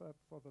as I said,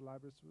 for the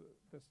libraries,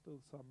 there's still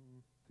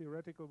some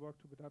theoretical work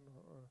to be done,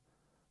 or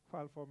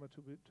file format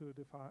to be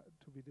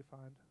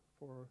defined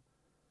for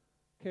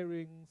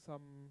carrying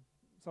some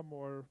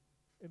more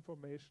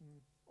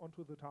information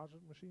onto the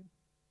target machine.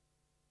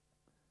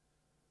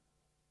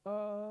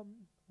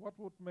 What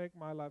would make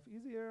my life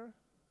easier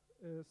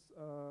is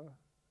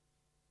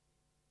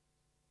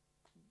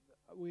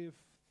we've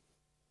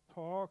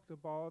talked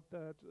about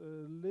that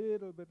a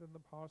little bit in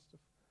the past.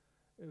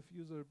 If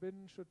user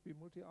bin should be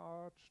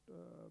multi-arched,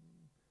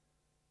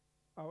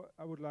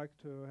 I would like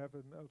to have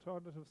an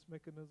alternatives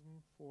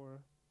mechanism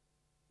for,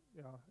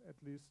 at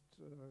least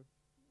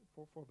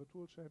for the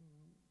toolchain.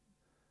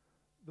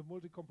 The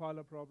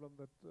multi-compiler problem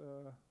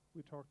that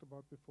we talked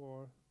about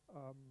before,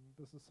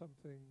 this is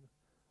something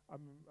I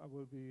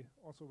will be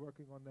also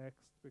working on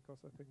next,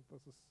 because I think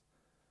this is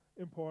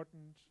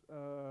important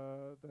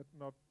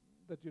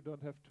that you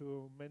don't have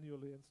to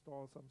manually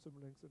install some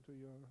symlinks into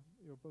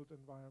your build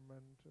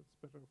environment. It's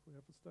better if we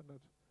have a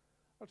standard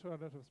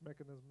alternatives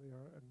mechanism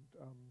there. And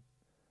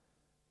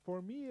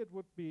for me, it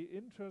would be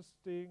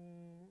interesting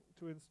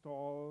to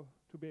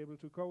be able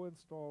to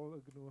co-install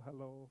a GNU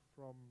Hello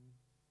from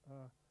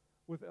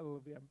with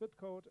llvm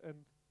bitcode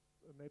and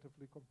a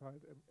natively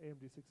compiled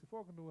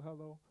AMD64 GNU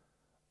Hello.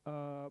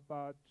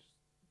 But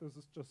this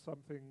is just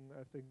something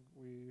I think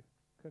we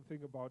can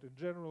think about in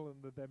general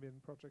in the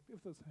Debian project.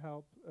 If this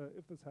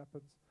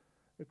happens,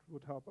 it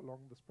would help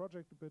along this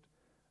project a bit.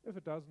 If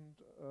it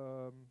doesn't,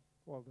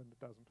 well, then it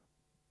doesn't.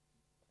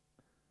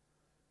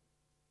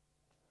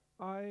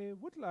 I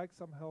would like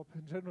some help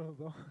in general,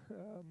 though.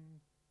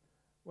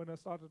 When I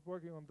started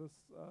working on this,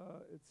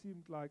 it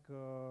seemed like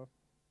an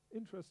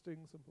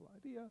interesting, simple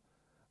idea.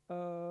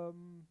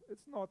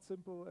 It's not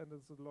simple, and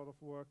it's a lot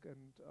of work,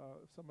 and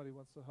if somebody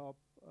wants to help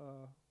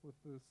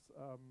with this,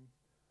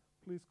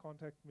 please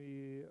contact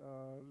me.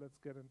 Let's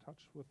get in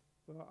touch with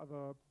the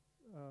other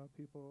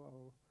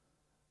people.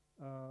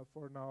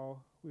 For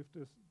now, we've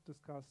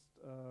discussed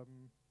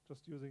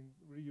just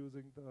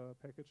reusing the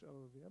package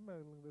llvm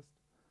mailing list,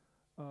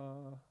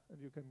 and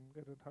you can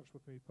get in touch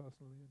with me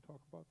personally and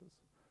talk about this.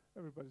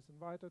 Everybody's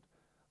invited.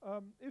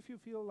 If you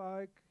feel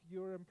like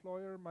your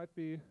employer might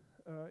be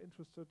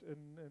interested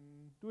in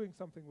doing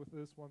something with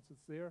this once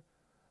it's there,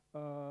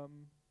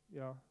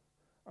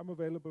 I'm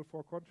available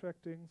for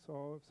contracting,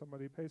 so if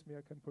somebody pays me,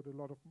 I can put a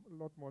lot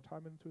more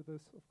time into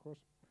this, of course.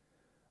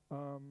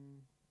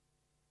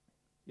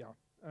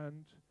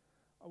 And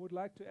I would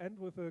like to end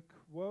with a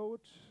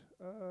quote,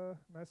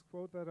 nice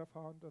quote that I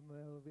found on the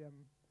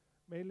llvm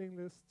mailing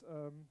list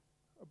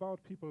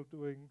about people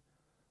doing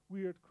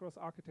weird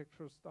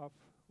cross-architecture stuff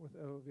with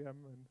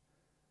llvm.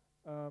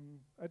 And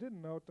I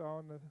didn't note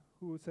down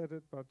who said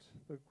it, but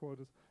the quote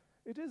is,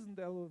 "It isn't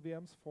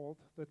llvm's fault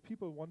that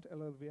people want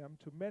llvm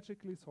to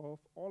magically solve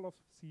all of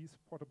C's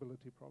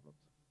portability problems."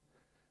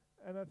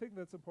 And I think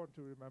that's important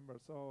to remember.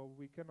 So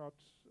we cannot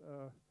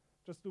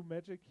just do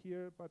magic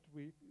here, but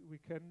we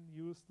can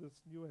use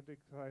this new and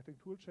exciting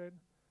toolchain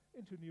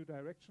into new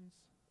directions.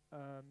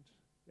 And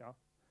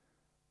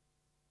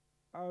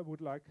I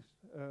would like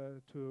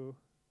to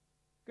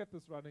get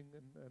this running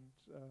and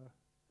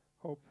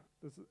hope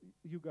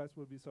you guys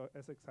will be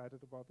as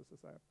excited about this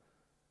as I am.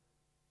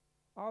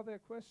 Are there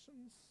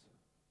questions?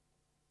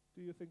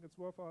 Do you think it's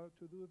worthwhile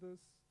to do this?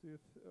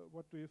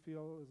 What do you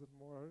feel? Is it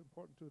more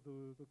important to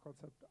do the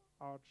concept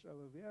Arch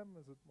llvm?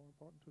 Is it more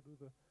important to do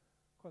the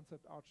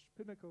concept Arch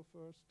Pinnacle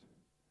first?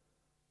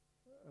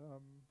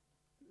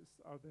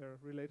 Are there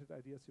related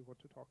ideas you want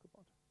to talk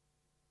about?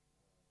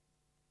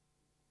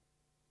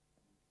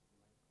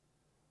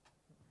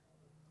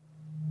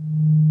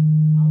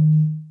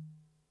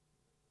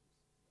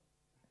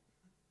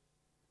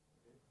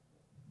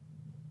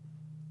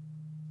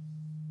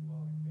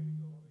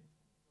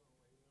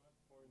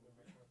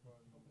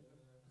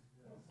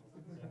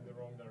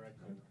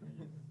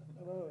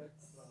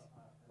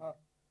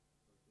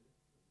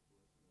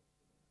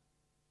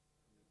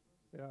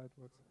 Yeah, it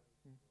works.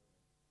 So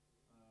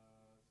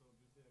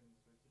obviously I'm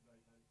interested by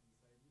this idea,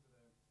 but I'm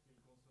still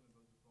concerned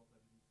about the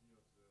portability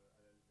of the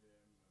llvm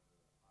area.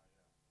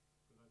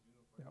 Because as you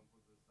know, for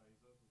example, the size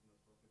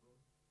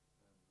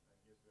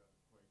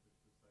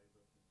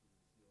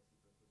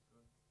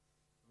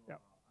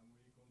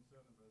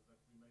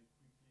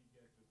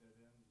dead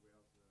end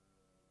where the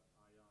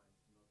IR is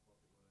not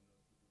possible enough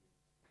to do it.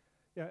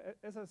 Yeah,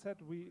 as I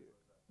said,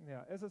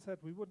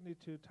 we would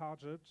need to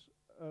target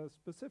a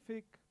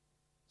specific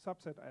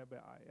subset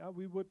ABI. Yeah,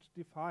 we would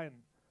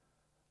define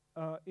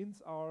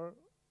ins are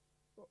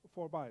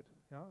 4 byte,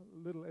 yeah,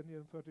 little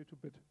endian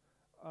 32-bit,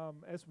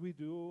 as we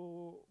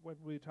do when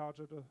we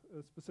target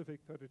a specific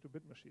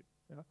 32-bit machine.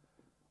 Yeah.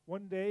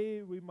 One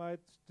day we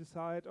might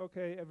decide,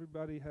 okay,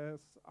 everybody has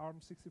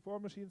ARM 64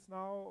 machines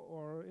now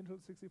or Intel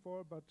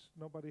 64, but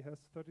nobody has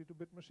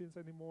 32-bit machines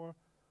anymore.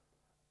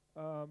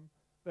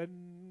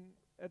 Then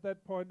at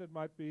that point it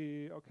might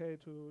be okay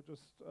to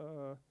just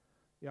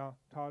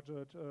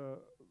target,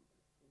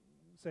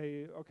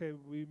 say, okay,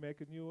 we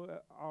make a new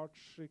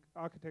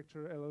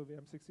architecture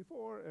llvm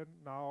 64, and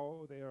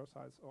now their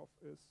size of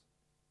is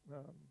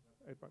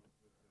 8 byte. But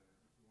if you want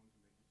to make it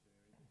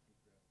generic, I think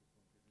we have to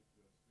contribute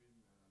to a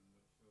stream, and I'm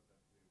not sure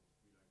that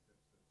we will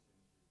accept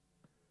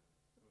such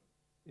changes.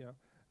 Yeah.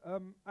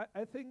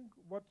 I think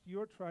what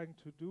you're trying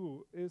to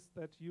do is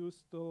that you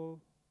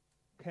still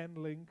can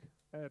link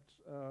at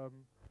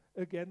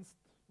against,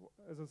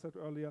 as I said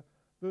earlier,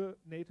 the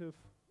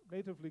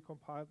natively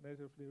compiled,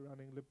 natively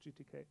running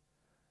libgtk.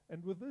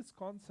 And with this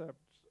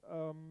concept,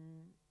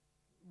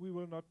 we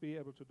will not be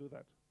able to do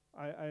that.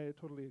 I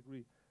totally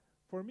agree.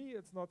 For me,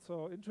 it's not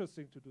so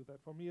interesting to do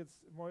that. For me,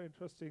 it's more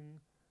interesting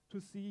to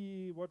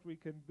see what we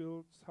can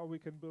build, how we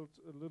can build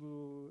a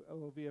little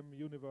LLVM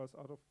universe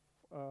out of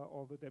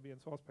all the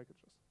Debian source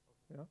packages.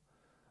 Yeah.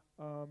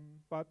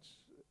 But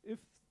if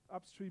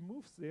upstream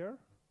moves there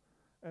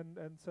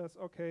and says,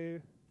 okay,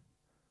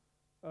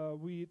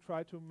 we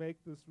try to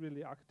make this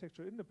really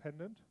architecture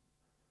independent,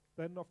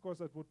 then of course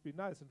that would be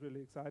nice and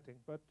really exciting.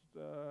 But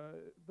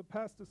the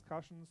past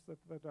discussions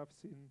that I've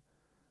seen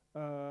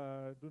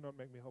do not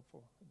make me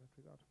hopeful in that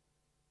regard.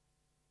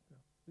 Yeah,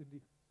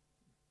 Lindy.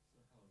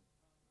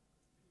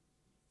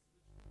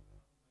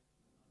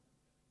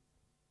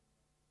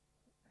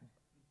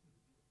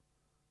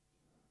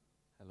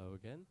 Hello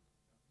again.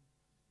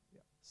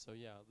 Yeah. So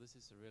yeah, this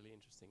is a really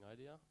interesting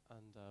idea,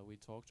 and we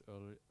talked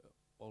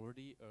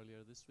already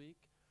earlier this week,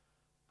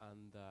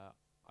 and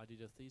I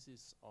did a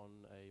thesis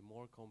on a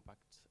more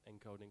compact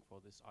encoding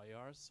for this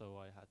IR, so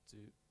I had to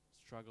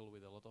struggle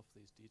with a lot of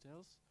these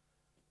details,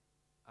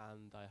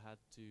 and I had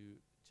to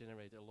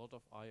generate a lot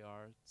of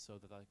IR so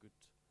that I could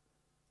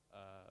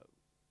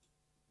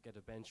get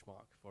a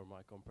benchmark for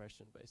my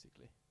compression,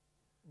 basically.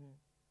 Mm.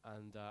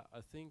 And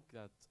I think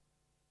that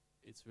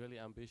it's really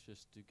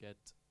ambitious to get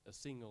a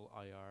single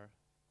IR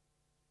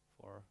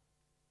for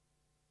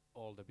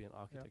all Debian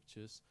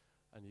architectures,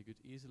 and you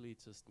could easily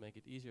just make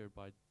it easier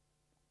by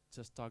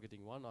just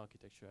targeting one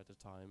architecture at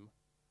a time,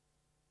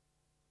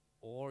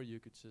 or you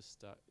could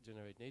just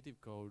generate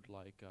native code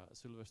like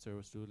Sylvester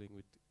was doing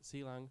with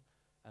CLang,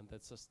 and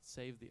that's just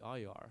save the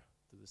IR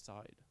to the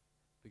side,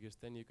 because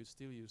then you could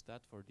still use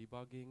that for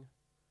debugging.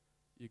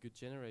 You could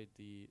generate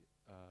the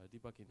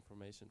debug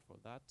information for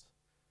that.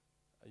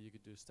 You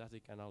could do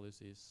static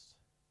analysis,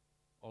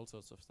 all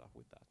sorts of stuff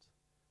with that.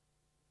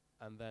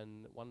 And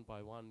then one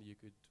by one, you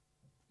could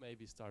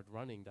maybe start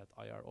running that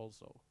IR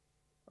also.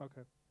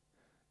 Okay.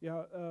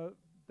 Yeah,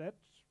 that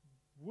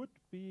would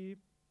be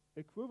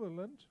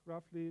equivalent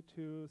roughly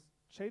to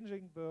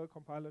changing the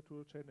compiler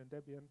toolchain in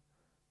Debian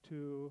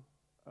to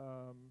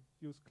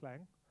use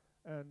Clang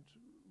and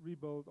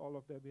rebuild all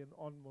of Debian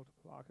on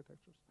multiple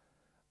architectures.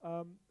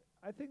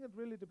 I think it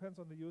really depends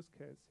on the use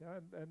case. Yeah,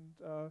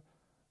 and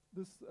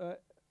this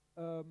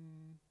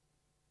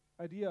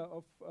idea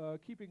of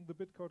keeping the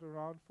bitcode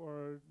around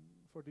for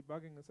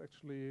debugging is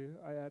actually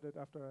I added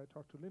after I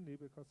talked to Lindy,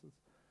 because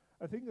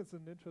I think it's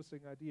an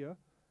interesting idea.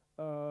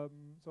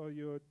 So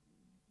you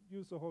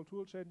use the whole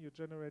toolchain, you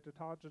generate a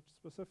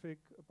target-specific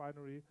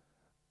binary.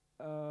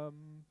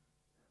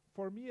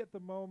 For me at the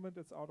moment,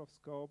 it's out of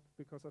scope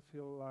because I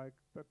feel like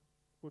that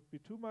would be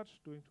too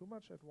much, doing too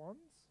much at once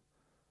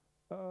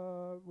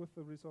with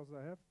the resources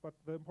I have. But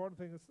the important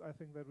thing is, I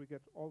think, that we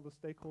get all the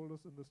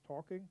stakeholders in this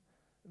talking.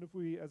 And if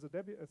we, as a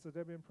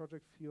Debian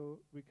project, feel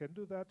we can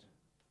do that,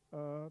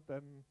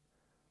 then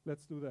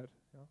let's do that.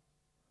 Yeah.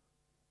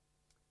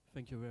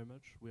 Thank you very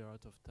much. We are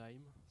out of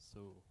time,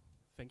 so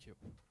thank you.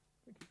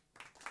 Thank you.